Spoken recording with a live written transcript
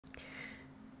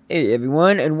Hey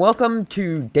everyone, and welcome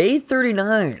to day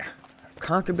 39,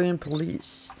 Contraband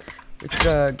Police. Let's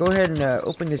go ahead and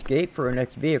open this gate for our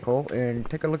next vehicle and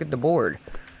take a look at the board.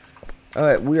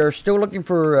 Alright, we are still looking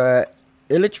for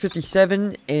Illich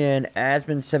 57 and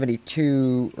Asman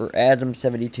 72, or Asm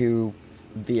 72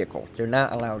 vehicles. They're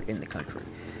not allowed in the country.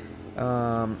 Who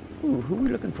are we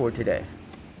looking for today?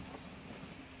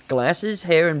 Glasses,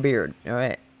 hair, and beard.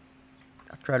 Alright,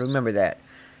 I'll try to remember that.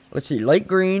 Let's see, light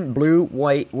green, blue,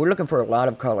 white. We're looking for a lot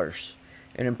of colors.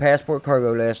 And in passport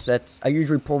cargo list, I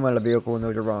usually pull them out of the vehicle and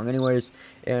those are wrong. Anyways,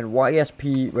 and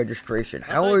YSP registration.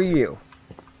 How are you?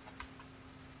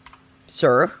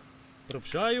 Sir?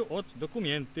 Thank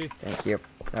you.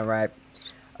 Alright.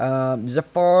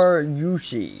 Zafar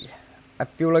Yusi. I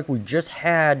feel like we just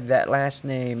had that last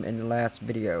name in the last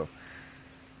video.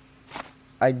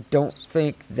 I don't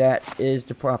think that is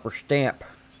the proper stamp.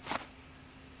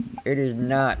 It is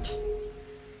not.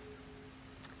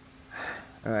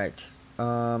 Alright.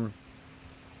 Tell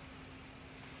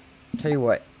you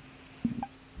what.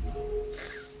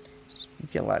 You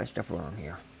get a lot of stuff wrong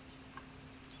here.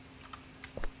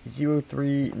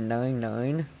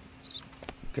 0399.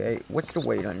 Okay, what's the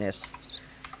weight on this?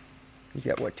 You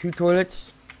got what, 2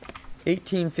 toilets?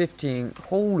 1815.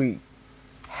 Holy.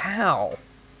 How?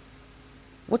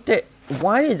 What the?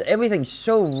 Why is everything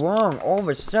so wrong all of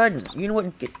a sudden? You know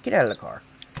what? Get out of the car.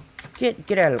 Get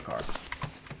out of the car.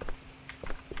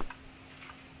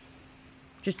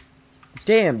 Just,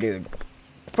 damn, dude.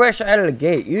 Fresh out of the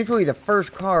gate. Usually the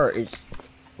first car is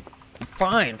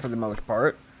fine for the most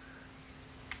part.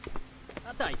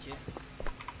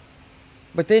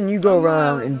 But then you go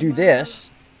around and do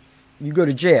this. You go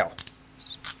to jail.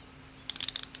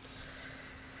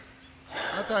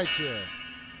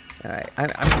 Alright,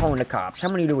 I'm calling the cops. How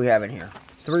many do we have in here?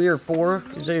 3 or 4?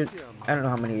 Is there, I don't know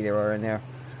how many there are in there.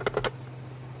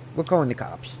 We're calling the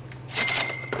cops.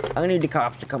 I need the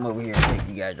cops to come over here and take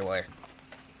you guys away.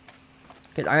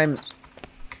 Because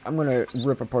I'm gonna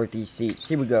rip apart these seats.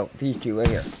 Here we go. These two right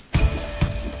here.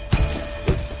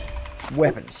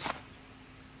 Weapons.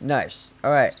 Nice.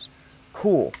 Alright.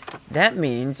 Cool. That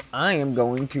means I am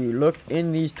going to look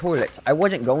in these toilets. I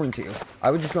wasn't going to.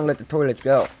 I was just gonna let the toilets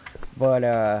go.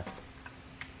 But,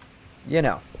 you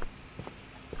know.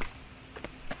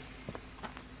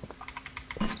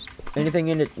 Anything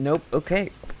in it? Nope.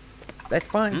 Okay. That's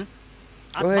fine.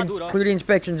 Go ahead. Clear the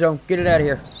inspection zone. Get it out of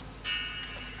here.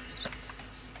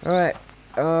 Alright.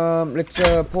 Let's,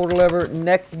 pull the lever.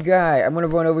 Next guy. I'm gonna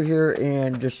run over here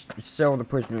and just sell the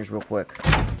prisoners real quick.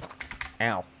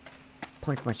 Ow.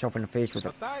 Punched myself in the face with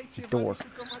a door.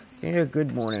 Yeah,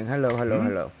 good morning. Hello, hello,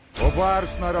 hello. Take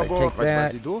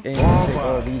that, and take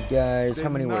all these guys. How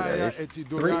many were there?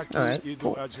 3? Alright,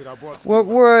 cool.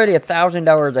 We're already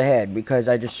 $1,000 ahead because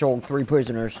I just sold 3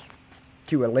 prisoners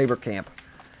to a labor camp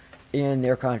in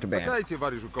their contraband.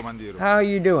 How are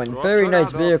you doing? Very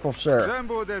nice vehicle, sir.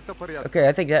 Okay,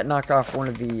 I think that knocked off one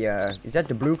of the, is that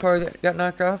the blue car that got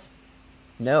knocked off?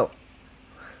 No.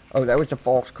 Oh, that was a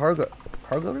false cargo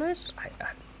list?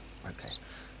 Okay.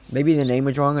 Maybe the name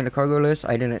was wrong on the cargo list.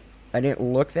 I didn't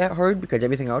look that hard because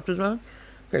everything else was wrong.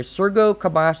 Okay, Sergo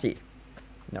Kabasi.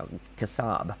 No,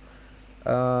 Kasab.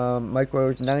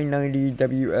 Micros 990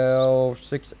 WL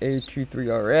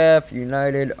 6A23RF.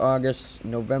 United, August,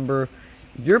 November.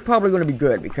 You're probably going to be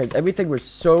good because everything was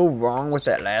so wrong with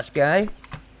that last guy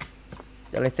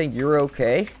that I think you're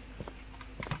okay.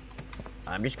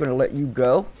 I'm just going to let you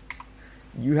go.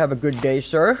 You have a good day,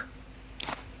 sir.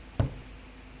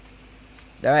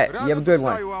 Alright, you have a good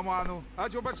one.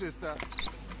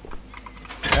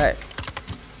 Alright.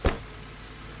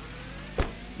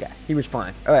 Yeah, he was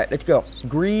fine. Alright, let's go.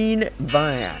 Green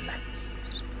van.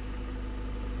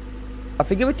 I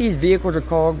forget what these vehicles are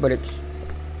called, but it's...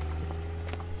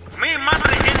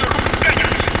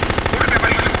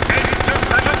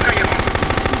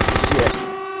 Shit.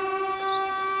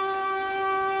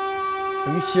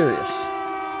 Are you serious?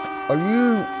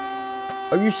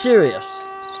 Are you serious?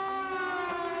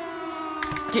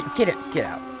 Get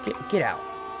out. Get out.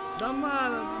 Oh my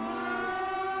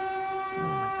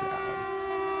god.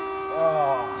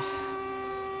 Oh.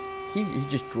 He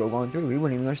just drove on through. He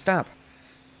wasn't even gonna stop.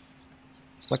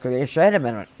 Luckily they shot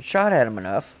at him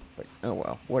enough, but oh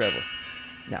well, whatever.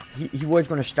 Now, he was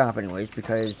gonna stop anyways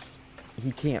because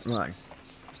he can't run.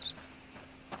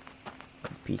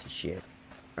 Piece of shit.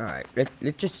 Alright, let's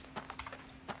just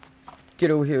get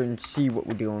over here and see what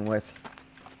we're dealing with.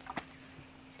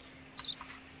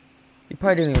 He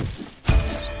probably didn't even...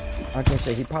 I was gonna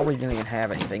say, he probably didn't even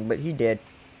have anything, but he did.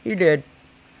 He did.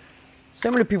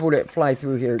 Some of the people that fly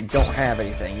through here don't have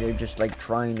anything. They're just, like,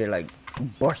 trying to, like,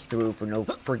 bust through for no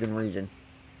friggin' reason.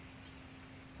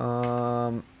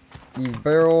 These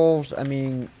barrels, I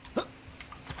mean, I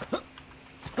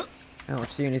don't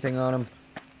see anything on them.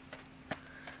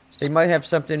 They might have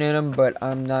something in them, but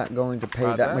I'm not going to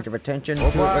pay that much of attention to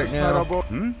it right now.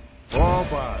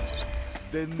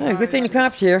 Hey, good thing the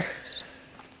cop's here.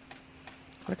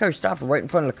 Look how he stopped right in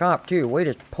front of the cop too. Way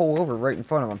to pull over right in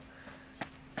front of him.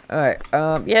 Alright,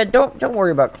 yeah, don't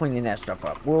worry about cleaning that stuff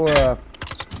up. We'll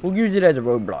use it as a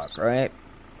roadblock, alright?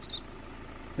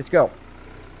 Let's go.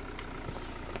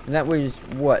 And that was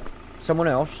what? Someone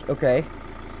else, okay.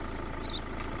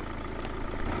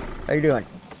 How you doing?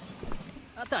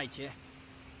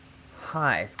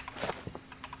 Hi.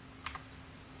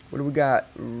 What do we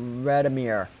got?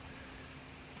 Radomir.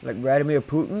 Like Vladimir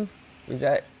Putin? Is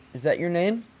that your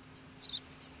name?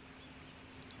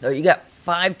 No, you got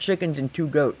 5 chickens and 2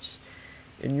 goats.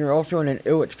 And you're also in an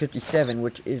Illich 57,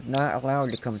 which is not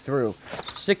allowed to come through.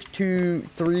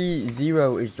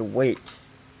 6230 is the weight.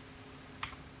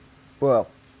 Well,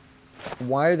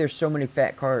 why are there so many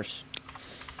fat cars?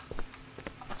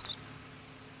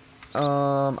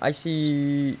 I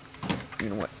see, you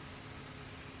know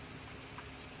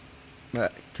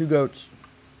what? 2 goats,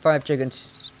 5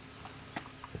 chickens.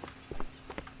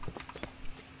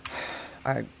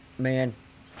 Man,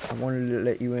 I wanted to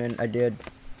let you in. I did.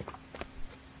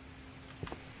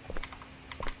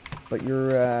 But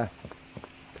you're,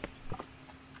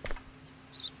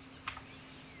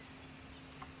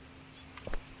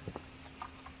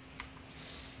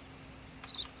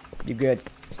 you're good.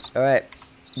 Alright.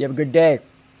 You have a good day.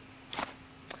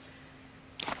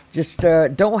 Just,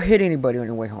 don't hit anybody on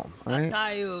your way home, alright?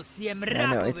 I know,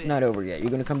 it's not over yet.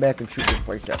 You're gonna come back and shoot this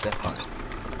place up. That's fine.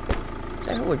 What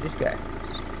the hell is this guy?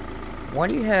 Why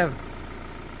do you have...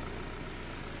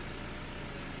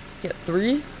 Get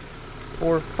 3,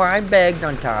 4, 5 bags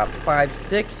on top. 5,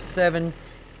 6, 7,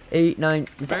 8, 9...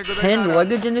 Is that 10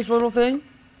 luggage in this little thing?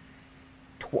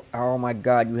 Oh my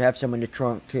god, you have some in the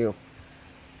trunk too.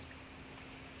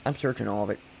 I'm searching all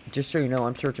of it. Just so you know,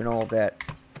 I'm searching all of that.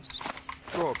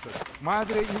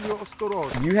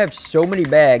 You have so many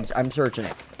bags, I'm searching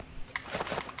it.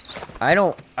 I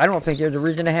don't think there's a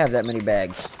reason to have that many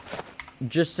bags.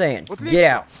 Just saying.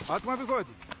 Get out.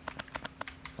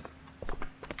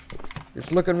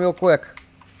 Just looking real quick.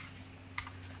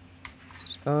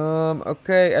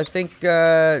 Okay, I think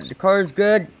the car's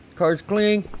good. Car's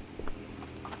clean.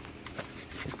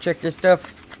 Let's check this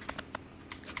stuff.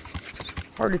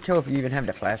 Hard to tell if you even have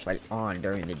the flashlight on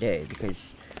during the day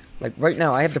because, like, right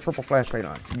now I have the purple flashlight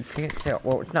on. You can't tell.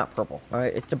 Well, it's not purple,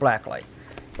 alright? It's a black light.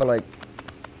 But, like,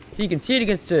 so you can see it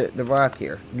against the rock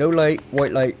here. No light,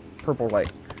 white light, purple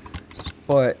light.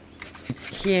 But you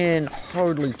can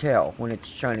hardly tell when it's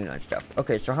shining on stuff.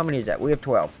 Okay, so how many is that? We have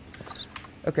 12.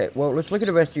 Okay, well, let's look at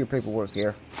the rest of your paperwork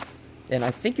here. And I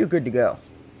think you're good to go.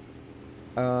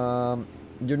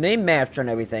 Your name matched on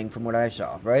everything from what I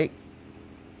saw, right?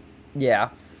 Yeah.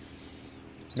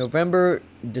 November,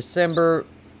 December.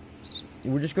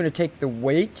 We're just going to take the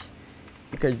weight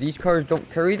because these cars don't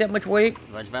carry that much weight.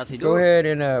 Go ahead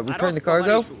and return the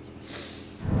cargo.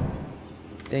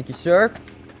 Thank you, sir.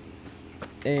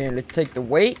 And let's take the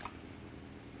weight.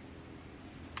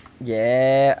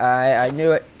 Yeah, I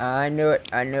knew it. I knew it.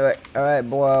 I knew it. All right,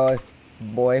 boy.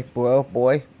 Boy.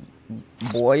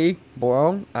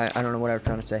 I don't know what I was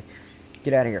trying to say.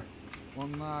 Get out of here.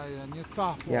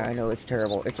 Yeah, I know, it's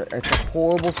terrible. It's a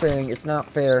horrible thing. It's not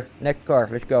fair. Next car,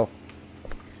 let's go.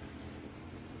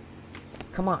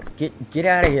 Come on, get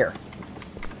out of here.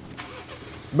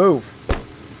 Move.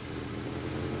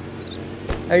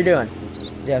 How you doing?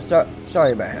 Yeah,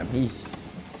 sorry about him.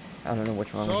 I don't know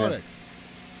what's wrong with him.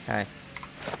 Hi.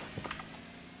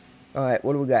 Alright,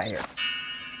 what do we got here?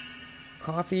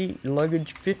 Coffee,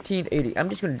 luggage, 1580. I'm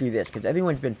just gonna do this because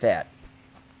everyone's been fat.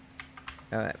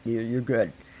 Alright, you're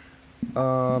good.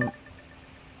 I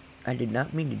did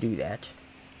not mean to do that.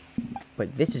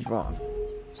 But this is wrong.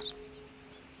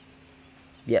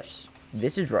 Yes,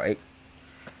 this is right.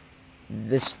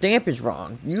 The stamp is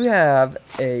wrong. You have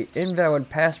a invalid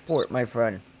passport, my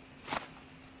friend.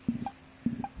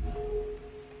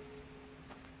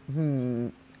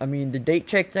 I mean, the date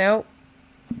checked out.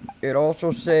 It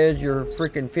also says you're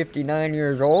freaking 59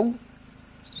 years old.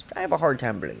 I have a hard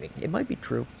time believing. It might be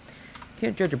true.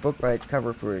 Can't judge a book by its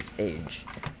cover for its age.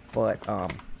 But,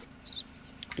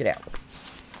 get out.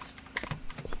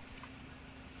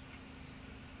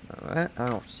 Alright, I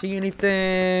don't see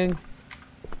anything.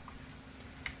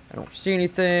 Don't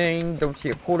see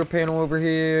a quarter panel over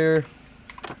here.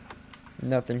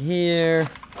 Nothing here.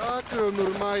 Oh,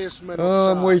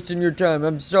 I'm wasting your time.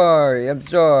 I'm sorry. I'm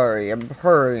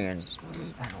hurrying.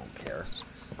 I don't care.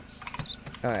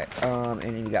 Alright, and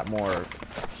then you got more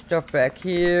stuff back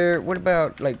here. What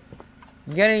about, like,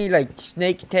 you got any, like,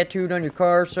 snakes tattooed on your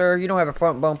car, sir? You don't have a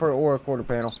front bumper or a quarter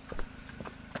panel.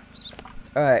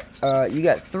 Alright, you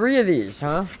got 3 of these,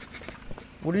 huh?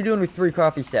 What are you doing with 3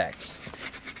 coffee sacks?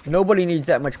 Nobody needs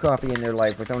that much coffee in their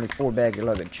life with only 4 bags of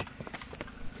luggage.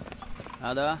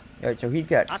 Alright, so he's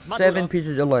got 7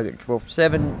 pieces of luggage. Well,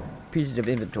 7 pieces of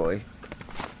inventory.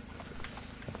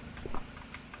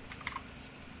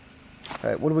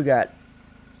 Alright, what do we got?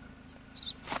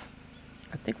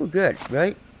 I think we're good,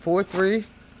 right? 4, 3.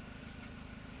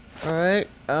 Alright,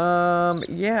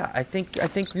 yeah, I think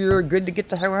you're good to get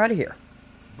the hell out of here.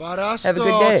 Have a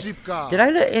good day. Did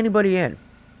I let anybody in?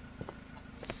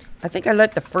 I think I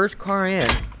let the first car in,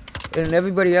 and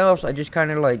everybody else, I just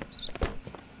kind of like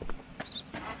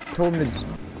told them to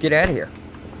get out of here.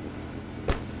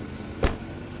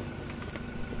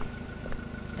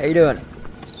 How you doing?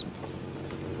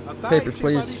 Papers,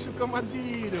 please.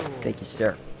 Thank you,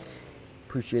 sir.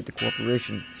 Appreciate the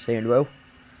cooperation, Sandro.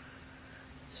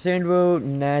 Sandro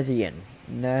Nazian.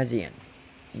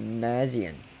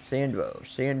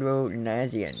 Sandro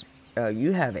Nazian.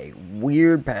 You have a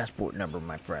weird passport number,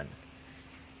 my friend.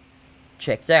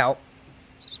 Checks out.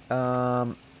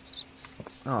 Oh,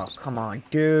 come on,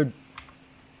 dude.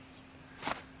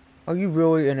 Are you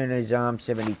really in an Nizam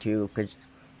 72? Because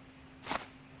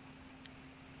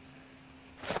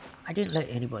I didn't let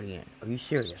anybody in. Are you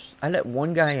serious? I let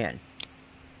one guy in.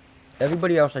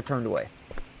 Everybody else I turned away.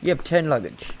 You have 10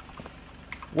 luggage.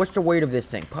 What's the weight of this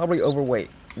thing? Probably overweight.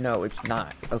 No, it's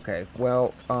not. Okay,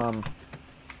 well,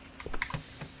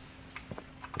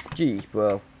 jeez,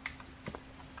 bro.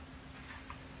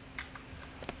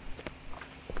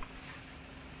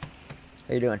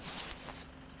 How you doing?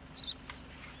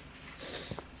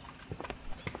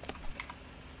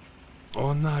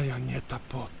 Ona ja nie ta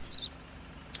pot.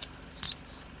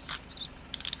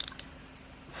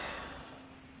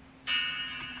 Oh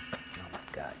my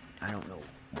god, I don't know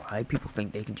why people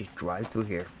think they can just drive through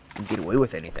here and get away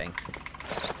with anything.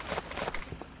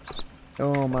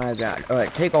 Oh my god.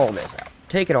 Alright, take all this out.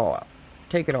 Take it all out.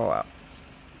 Take it all out.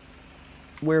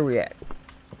 Where are we at?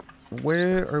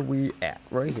 Where are we at?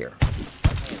 Right here.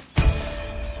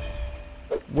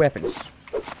 Weapons.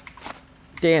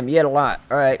 Damn, you had a lot.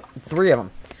 Alright, 3 of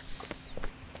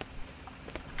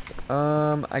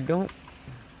them. I don't...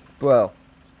 Bro.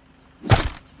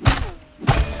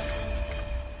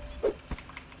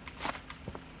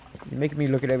 You're making me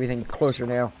look at everything closer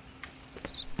now.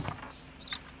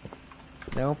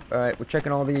 Nope. Alright, we're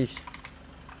checking all these.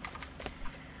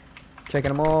 Checking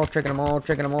them all, checking them all,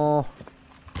 checking them all.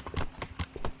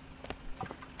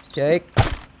 Cake.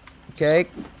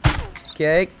 Cake.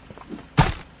 Cake.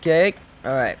 Cake.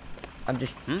 Alright. I'm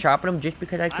just chopping them just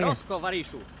because I can.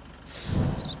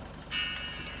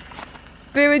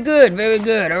 Very good, very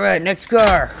good. Alright, next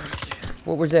car.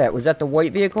 What was that? Was that the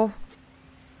white vehicle?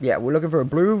 Yeah, we're looking for a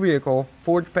blue vehicle,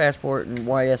 forged passport, and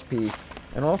YSP.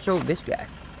 And also this guy.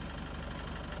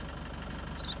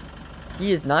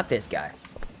 He is not this guy.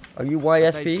 Are you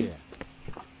YSP?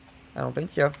 I don't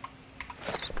think so.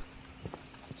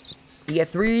 You got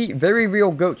 3 very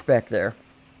real goats back there.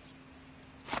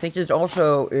 I think this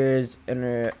also is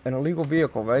an illegal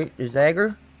vehicle, right? The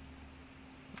Zagger?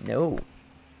 No.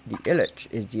 The Illich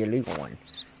is the illegal one.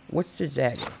 What's the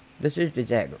Zagger? This is the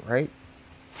Zagger, right?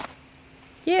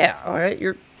 Yeah, alright,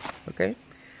 you're... Okay.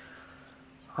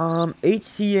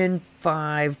 HCN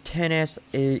 510S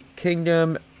 8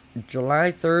 Kingdom,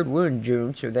 July 3rd, we're in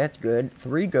June, so that's good.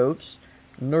 3 goats.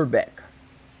 Nurbeck.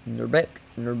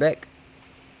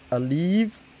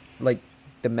 Aleve, like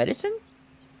the medicine?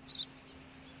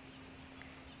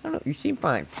 I don't know, you seem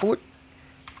fine.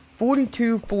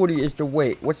 4240 is the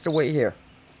weight. What's the weight here?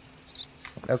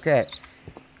 Okay.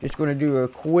 Just gonna do a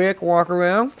quick walk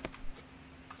around.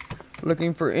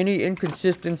 Looking for any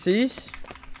inconsistencies.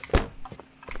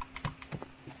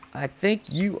 I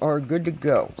think you are good to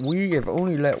go. We have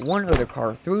only let 1 other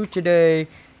car through today.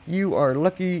 You are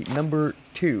lucky number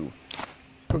 2.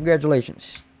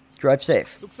 Congratulations. Drive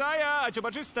safe.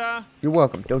 You're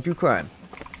welcome. Don't do crime.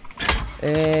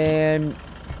 And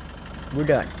we're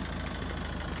done.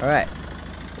 Alright.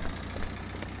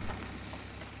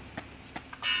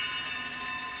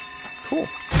 Cool.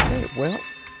 Okay, well,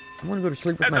 I'm going to go to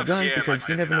sleep with my gun because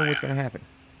you never know what's going to happen.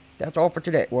 That's all for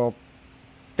today. Well,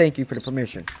 thank you for the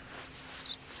permission.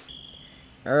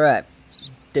 Alright.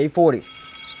 Day 40. I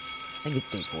think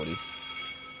it's day 40.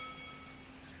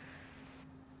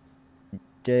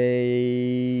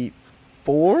 Day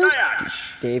 4?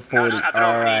 Day 40.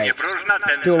 Alright.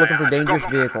 Still looking for dangerous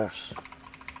vehicles.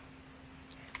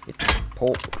 It's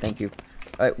Pole. Thank you.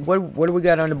 Alright, what do we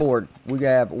got on the board? We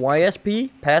got YSP,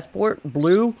 passport,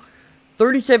 blue,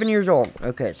 37 years old.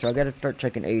 Okay, so I gotta start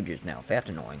checking ages now. That's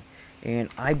annoying. And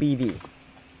IBV.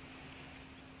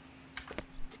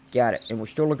 Got it. And we're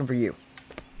still looking for you.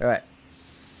 Alright.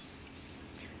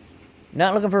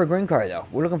 Not looking for a green card, though.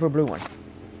 We're looking for a blue one.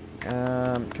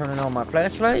 Turning on my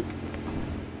flashlight.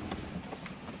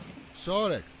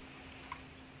 Sorry.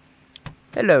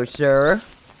 Hello, sir.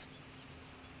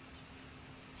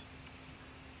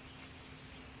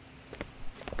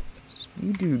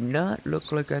 You do not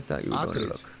look like I thought you were going to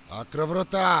look.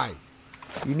 Akravrotai.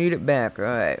 You need it back.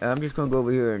 Alright, I'm just going to go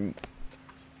over here and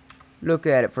look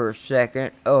at it for a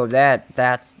second. Oh, that's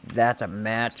a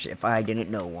match if I didn't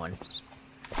know one.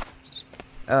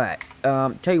 Alright,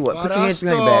 tell you what, put your hands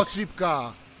behind your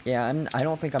back. Yeah, I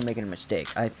don't think I'm making a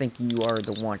mistake. I think you are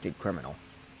the wanted criminal.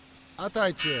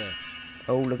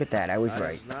 Oh, look at that, I was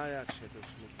right.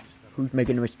 Who's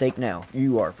making a mistake now?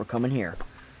 You are, for coming here.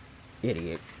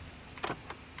 Idiot.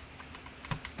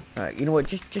 Alright, you know what,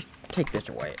 just take this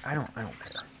away. I don't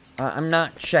care. I'm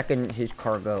not checking his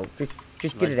cargo.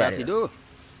 Just get it out of here. Get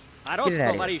it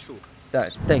out of here.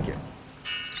 Thank you.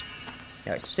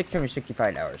 Alright,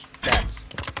 $665.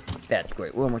 That's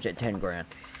great. We're almost at 10 grand.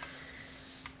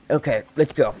 Okay,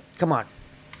 let's go. Come on.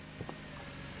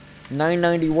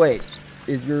 990 weight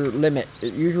is your limit.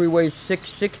 It usually weighs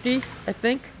 660, I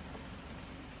think.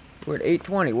 We're at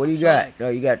 820. What do you got? Oh,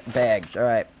 you got bags.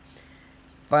 Alright.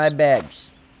 5 bags.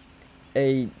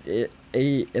 A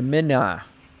Mina.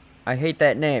 I hate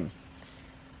that name.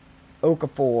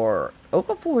 Okafor.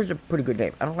 Okafor is a pretty good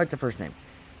name. I don't like the first name.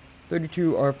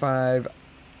 32 R5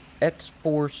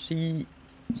 X4CF.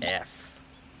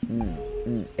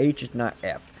 H is not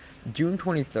F. June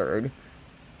 23rd.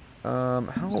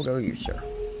 How old are you, sir?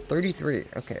 33.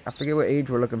 Okay, I forget what age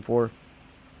we're looking for.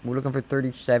 We're looking for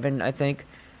 37, I think.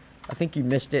 I think you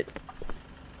missed it.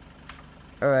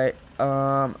 Alright,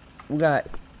 we got...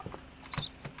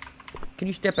 Can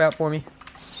you step out for me?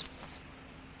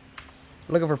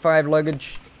 Looking for 5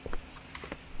 luggage.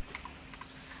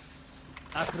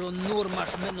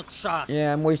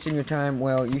 Yeah, I'm wasting your time.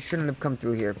 Well, you shouldn't have come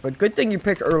through here. But good thing you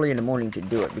picked early in the morning to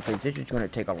do it, because this is going to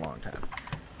take a long time.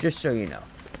 Just so you know.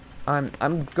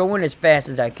 I'm going as fast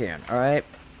as I can, alright?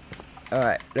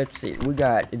 Alright, let's see. We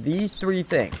got these 3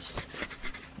 things.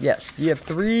 Yes, you have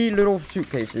 3 little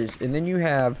suitcases, and then you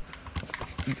have...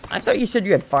 I thought you said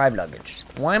you had 5 luggage.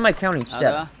 Why am I counting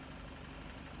 7?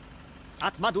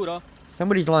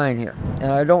 Somebody's lying here,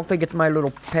 and I don't think it's my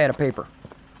little pad of paper.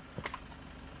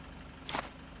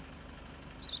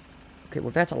 Okay,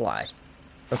 well that's a lie.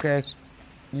 Okay,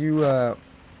 you let's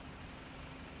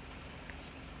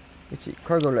see.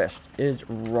 Cargo list is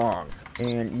wrong,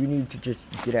 and you need to just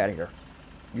get out of here.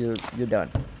 You're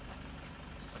done.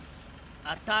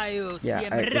 Yeah,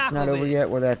 it's not over yet.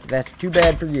 Well, that's too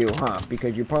bad for you, huh?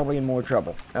 Because you're probably in more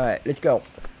trouble. All right, let's go.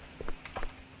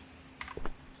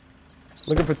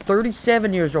 Looking for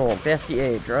 37 years old. That's the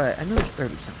age. All right, I know it's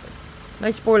 30-something.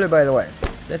 Nice spoiler, by the way.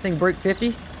 That thing break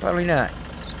 50? Probably not.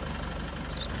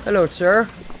 Hello, sir.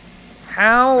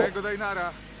 How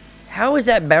is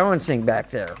that balancing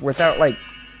back there without, like,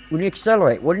 when you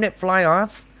accelerate, wouldn't it fly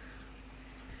off?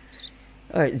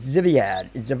 Alright,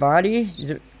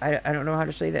 Zavadi? I don't know how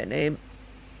to say that name.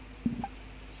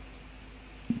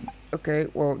 Okay,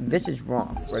 well, this is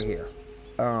wrong right here.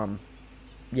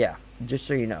 Yeah, just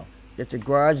so you know. It's a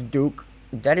Garage Duke.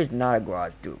 That is not a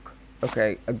Garage Duke.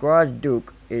 Okay, a Garage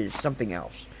Duke is something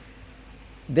else.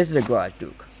 This is a Garage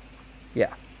Duke.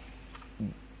 Yeah.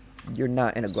 You're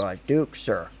not in a Garage Duke,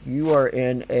 sir. You are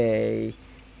in a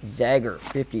Zagger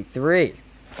 53.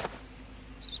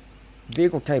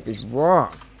 Vehicle type is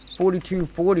wrong.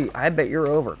 4240. I bet you're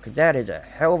over, because that is a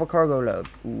hell of a cargo load.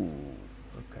 Ooh,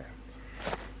 okay.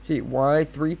 See,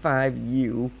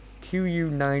 Y35U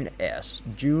QU9S.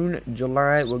 June,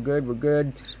 July. We're good. We're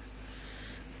good.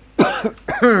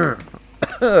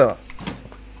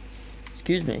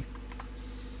 Excuse me.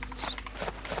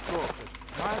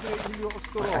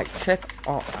 I check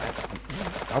all.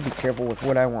 I'll be careful with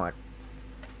what I want.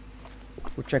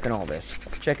 We're checking all this.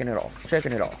 Checking it all.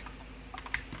 Checking it all.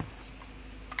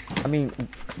 I mean,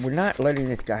 we're not letting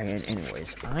this guy in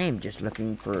anyways. I am just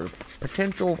looking for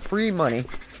potential free money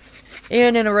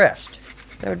and an arrest.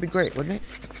 That would be great, wouldn't it?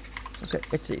 Okay,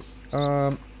 let's see.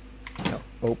 No,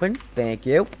 open. Thank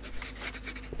you.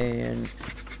 And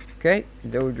okay,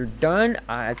 those are done.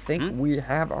 I think we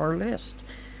have our list.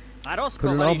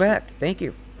 Put it all back. Thank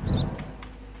you.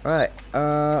 Alright,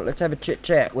 let's have a chit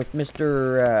chat with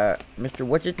Mr.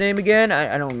 What's his name again?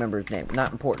 I don't remember his name.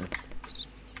 Not important.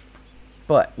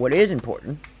 But what is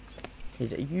important is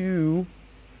that you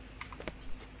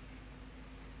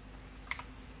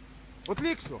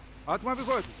Отлично. Атма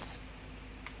виходить.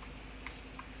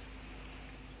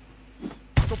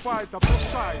 Ступайте,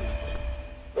 пропшай.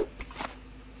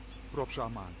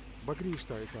 Пропшаман.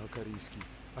 Багрішта это акарийский.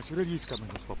 А сиралийска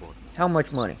мене свободно. How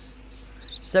much money?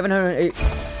 708.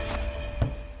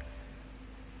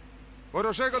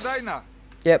 Хорошего дайна.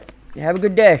 Yep. Have a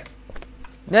good day.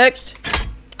 Next.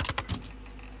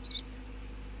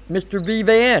 Mr. V.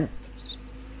 Van.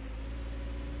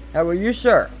 How are you,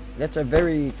 sir? That's a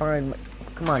very fine...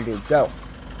 Come on, dude. Go.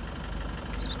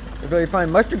 A very fine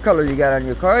mustard color you got on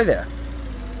your car there.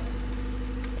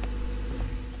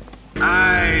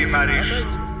 Ai,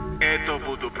 Maris. Это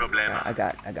буду проблема. I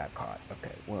got caught.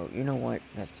 Okay. Well, you know what?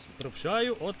 That's...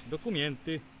 Пропшаю от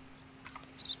документи.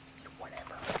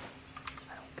 Whatever.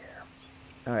 I don't care.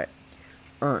 Alright.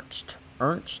 Ernst.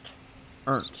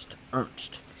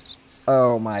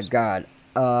 Oh my god.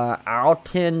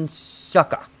 Alton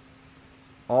Sucka.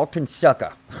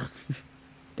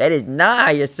 That is not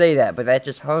how you say that, but that's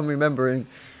just how I'm remembering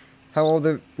how all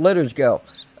the letters go.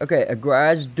 Okay, a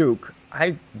Graz Duke.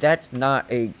 That's not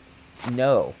a...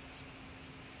 No.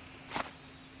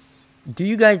 Do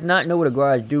you guys not know what a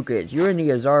Garage Duke is? You're in the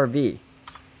RV.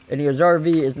 And the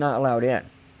RV is not allowed in.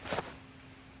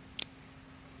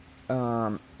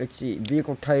 Let's see.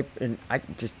 Vehicle type, and I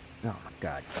can just... Oh my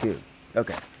god, dude.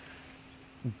 Okay.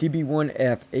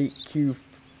 DB1F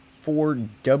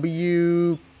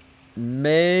 8Q4W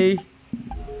May.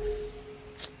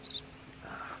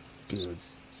 Oh, dude.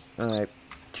 Alright.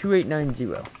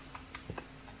 2890.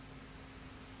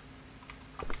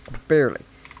 Barely.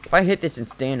 If I hit this and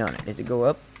stand on it, does it go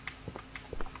up?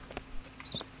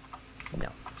 No.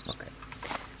 Okay.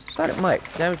 Thought it might.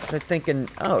 I was thinking,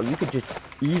 oh, you could just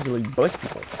easily bust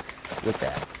people with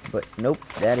that. But nope,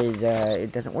 that is,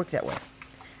 it doesn't work that way.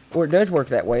 Or it does work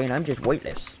that way, and I'm just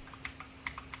weightless.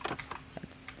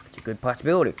 That's a good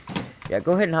possibility. Yeah,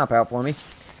 go ahead and hop out for me.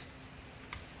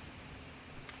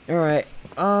 Alright,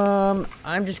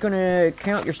 I'm just gonna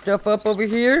count your stuff up over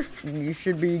here. You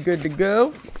should be good to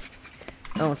go.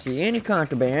 I don't see any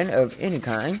contraband of any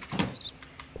kind,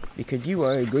 because you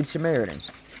are a good Samaritan.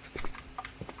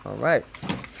 Alright,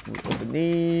 open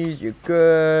these, you're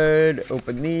good.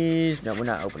 Open these. No, we're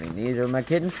not opening these, am I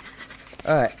kidding?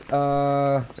 Alright,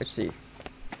 let's see.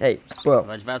 Hey, bro,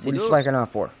 what are you slacking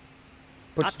off for?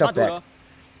 Put your stuff back.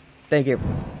 Thank you.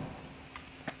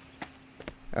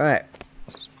 Alright.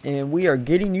 And we are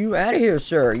getting you out of here,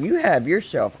 sir. You have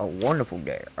yourself a wonderful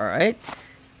day, alright?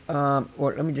 Well,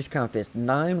 let me just count this.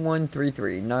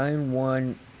 9133.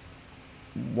 91...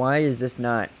 Why is this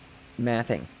not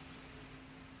mathing?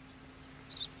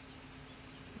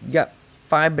 You got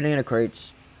 5 banana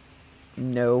crates.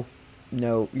 No.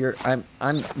 No, I'm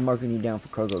marking you down for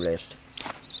cargo list.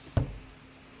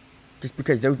 Just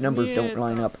because those numbers don't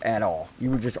line up at all.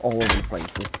 You were just all over the place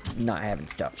with not having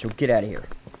stuff. So get out of here.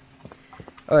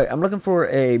 Alright, I'm looking for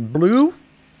a blue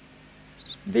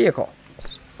vehicle.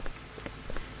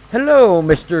 Hello,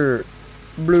 Mr.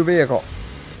 Blue Vehicle.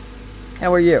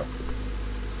 How are you?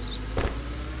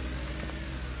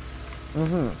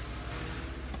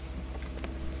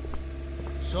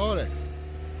 Sorry.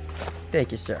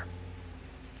 Thank you, sir.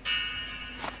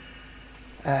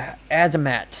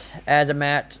 Azamat.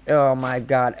 Oh my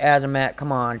god, Azamat,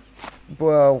 come on.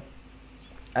 Bro.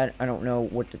 I don't know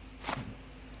what to...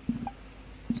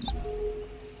 I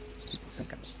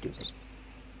think I'm stupid.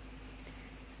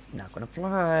 It's not gonna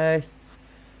fly.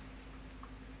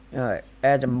 Alright,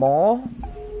 Azamal.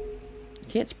 You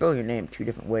can't spell your name 2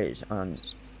 different ways on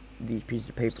these pieces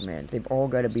of paper, man. They've all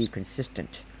got to be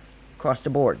consistent across the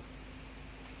board.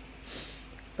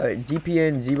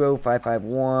 ZPN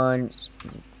 0551.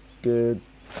 Dude,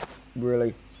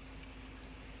 really?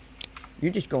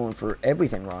 You're just going for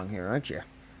everything wrong here, aren't you?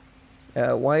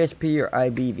 YSP or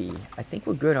IBV. I think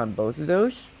we're good on both of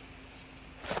those.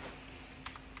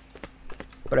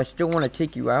 But I still want to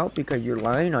take you out because you're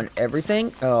lying on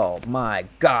everything. Oh my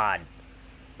god.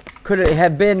 Could it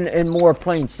have been in more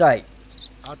plain sight?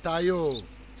 Atayo,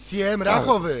 Siem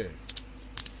Rakove.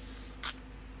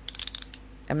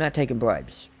 I'm not taking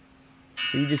bribes.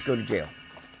 So you just go to jail.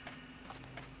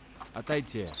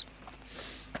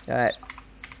 Alright.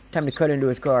 Time to cut into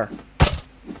his car.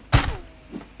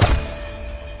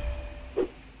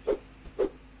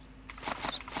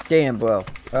 Damn, bro.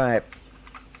 Alright.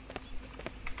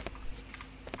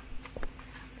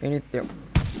 Anything.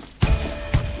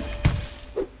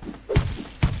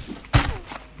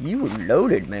 You were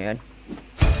loaded, man.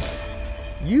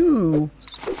 You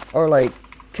are like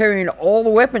carrying all the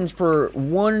weapons for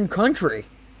one country.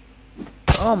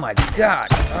 Oh my god.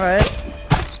 Alright.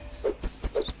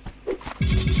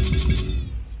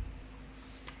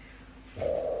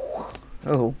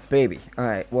 Oh, baby.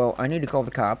 Alright, well, I need to call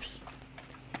the cops.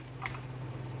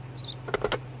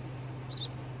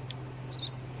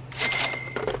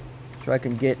 So I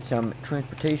can get some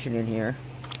transportation in here.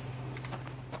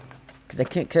 Because I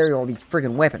can't carry all these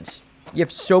friggin' weapons. You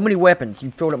have so many weapons,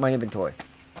 you filled up my inventory.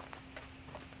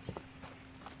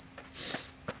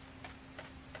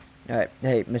 Alright,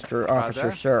 hey, Mr.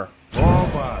 Officer, sir.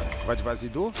 It's like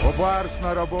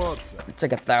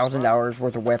 $1,000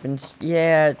 worth of weapons.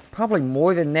 Yeah, probably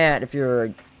more than that if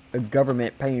you're a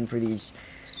government paying for these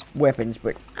weapons.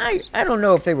 But I don't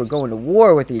know if they were going to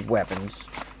war with these weapons.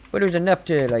 But it was enough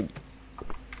to, like,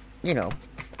 you know,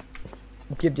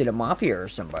 give to the mafia or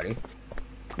somebody.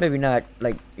 Maybe not,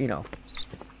 like, you know,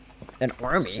 an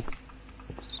army.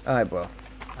 Alright, bro.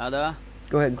 Go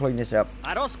ahead and clean this up.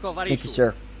 Thank you,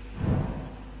 sir.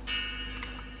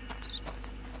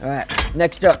 Alright,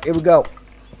 next up, here we go.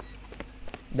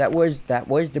 That was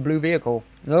the blue vehicle.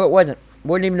 No, it wasn't.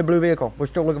 Wasn't even the blue vehicle. We're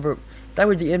still looking for... That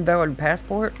was the invalid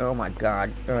passport? Oh my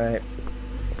god. Alright.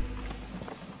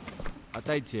 How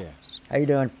you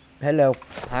doing? Hello.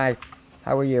 Hi.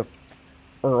 How are you?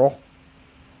 Earl.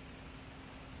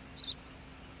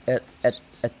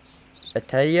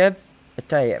 Atayev?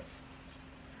 Atayev.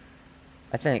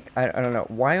 I think. I don't know.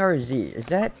 YRZ. Is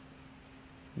that...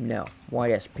 No.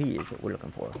 YSP is what we're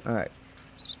looking for. Alright.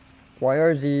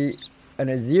 YRZ and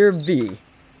a Azir V.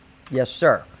 Yes,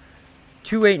 sir.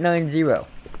 2890.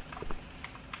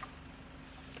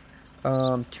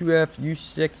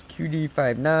 2FU6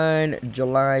 QD59.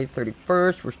 July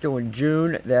 31st. We're still in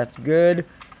June. That's good.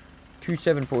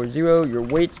 2740. Your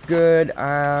weight's good.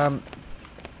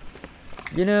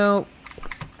 You know,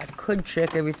 I could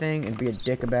check everything and be a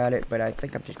dick about it, but I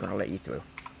think I'm just going to let you through.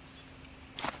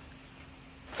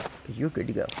 Because you're good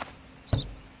to go.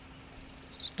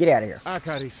 Get out of here.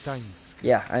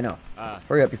 Yeah, I know.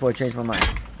 Hurry up before I change my mind.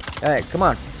 Alright, come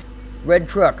on. Red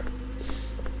truck.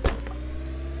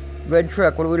 Red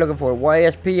truck, what are we looking for?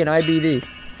 YSP and IBV.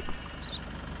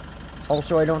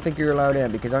 Also, I don't think you're allowed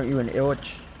in, because aren't you an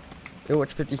Illich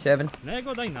 57?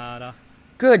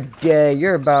 Good day,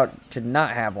 you're about to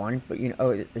not have one, but you know,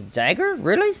 oh, Zagger?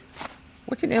 Really?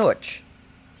 What's an Illich?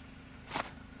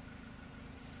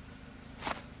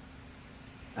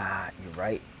 Ah, you're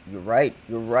right. You're right.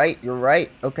 You're right. You're right.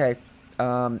 Okay.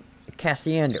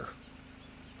 Cassiander.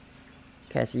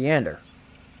 Cassiander.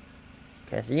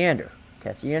 Cassiander.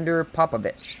 Cassiander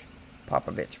Popovich.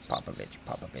 Popovich. Popovich.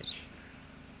 Popovich.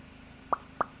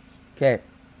 Okay.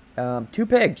 2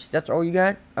 pigs. That's all you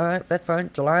got? Alright, that's fine.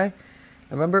 July.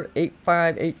 November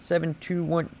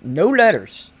 858721. No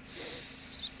letters.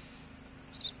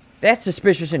 That's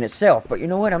suspicious in itself, but you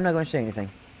know what? I'm not going to say anything.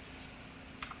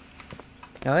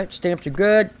 Alright, stamps are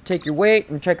good. Take your weight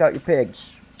and check out your pigs.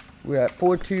 We're at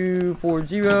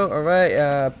 4240.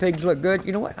 Alright, pigs look good.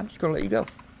 You know what? I'm just going to let you go.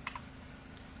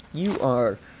 You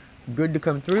are good to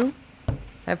come through.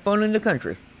 Have fun in the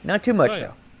country. Not too much,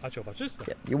 though. Yeah,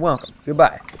 you're welcome.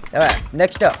 Goodbye. Alright,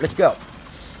 next up. Let's go.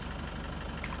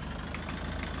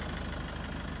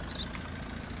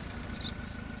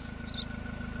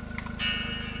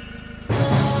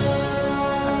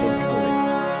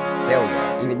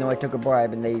 Even though I took a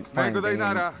bribe and they fined me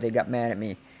and they got mad at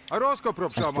me. I'm still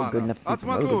good enough to be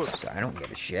promoted, so I don't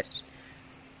give a shit.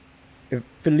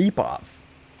 Filipov.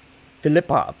 I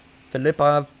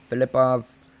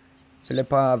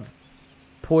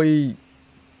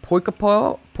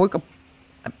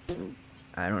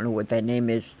don't know what that name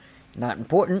is. Not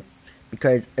important.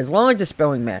 Because as long as the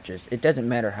spelling matches, it doesn't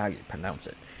matter how you pronounce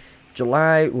it.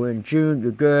 July, we're in June,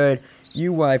 you're good.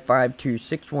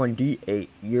 UY5261D8,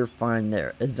 you're fine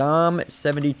there. Azam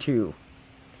 72.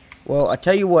 Well, I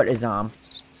tell you what, Azam.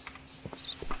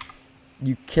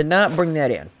 You cannot bring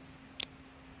that in.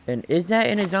 And is that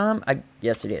in Azam?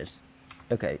 Yes, it is.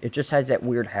 Okay, it just has that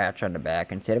weird hatch on the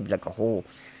back instead of like a whole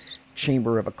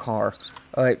chamber of a car.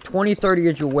 Alright, 2030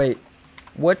 is your weight.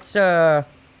 What's, is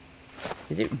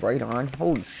it right on?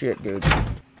 Holy shit, dude.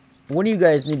 One of you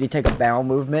guys need to take a bowel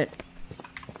movement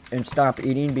and stop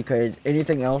eating because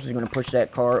anything else is going to push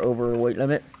that car over a weight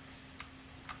limit.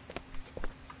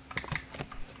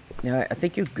 Now, I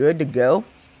think you're good to go.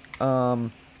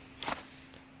 Let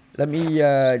me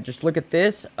just look at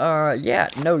this. Yeah,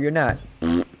 no, you're not.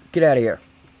 Get out of here.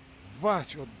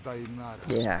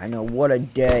 Yeah, I know. What a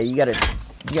day. You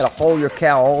gotta haul your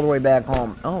cow all the way back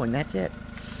home. Oh, and that's it.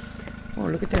 Oh,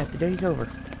 look at that. The day's over.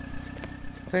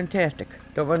 Fantastic.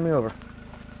 Don't run me over.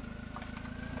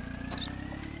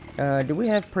 Do we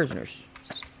have prisoners?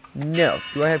 No.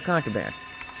 Do I have contraband?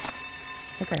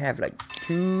 I think I have like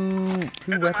two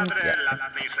weapons. Yeah.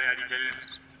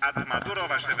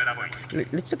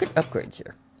 Let's look at upgrades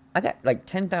here. I got like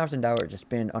 $10,000 to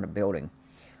spend on a building.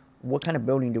 What kind of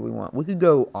building do we want? We could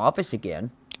go office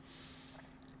again.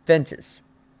 Fences.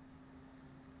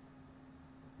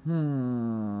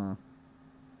 Or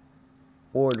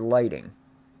lighting.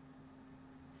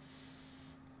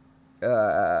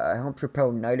 Help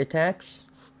repel night attacks.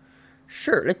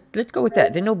 Sure, let's go with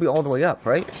that. Then it'll be all the way up,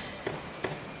 right?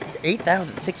 It's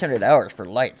 $8,600 for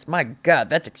lights. My God,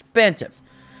 that's expensive.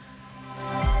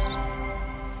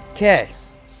 Okay.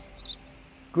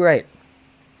 Great.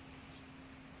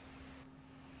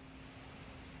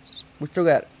 We still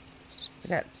got... I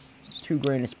got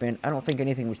 $2,000 to spend. I don't think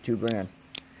anything was $2,000.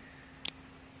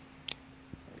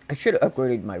 I should have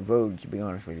upgraded my roads, to be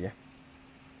honest with you.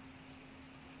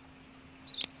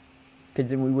 Because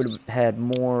then we would have had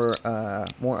more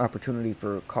opportunity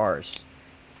for cars.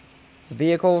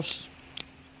 Vehicles.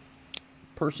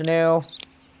 Personnel.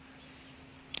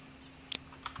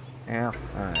 Yeah,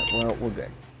 alright, well, we're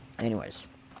good. Anyways.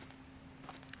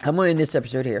 I'm going to end this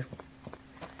episode here.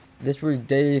 This was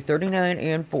day 39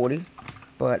 and 40.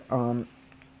 But,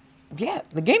 yeah,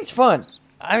 the game's fun.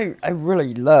 I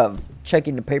really love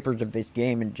checking the papers of this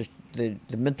game and just the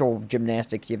mental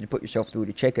gymnastics you have to put yourself through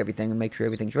to check everything and make sure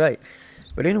everything's right.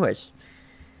 But anyways,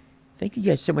 thank you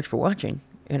guys so much for watching,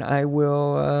 and I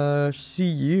will see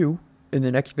you in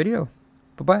the next video.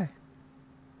 Bye-bye.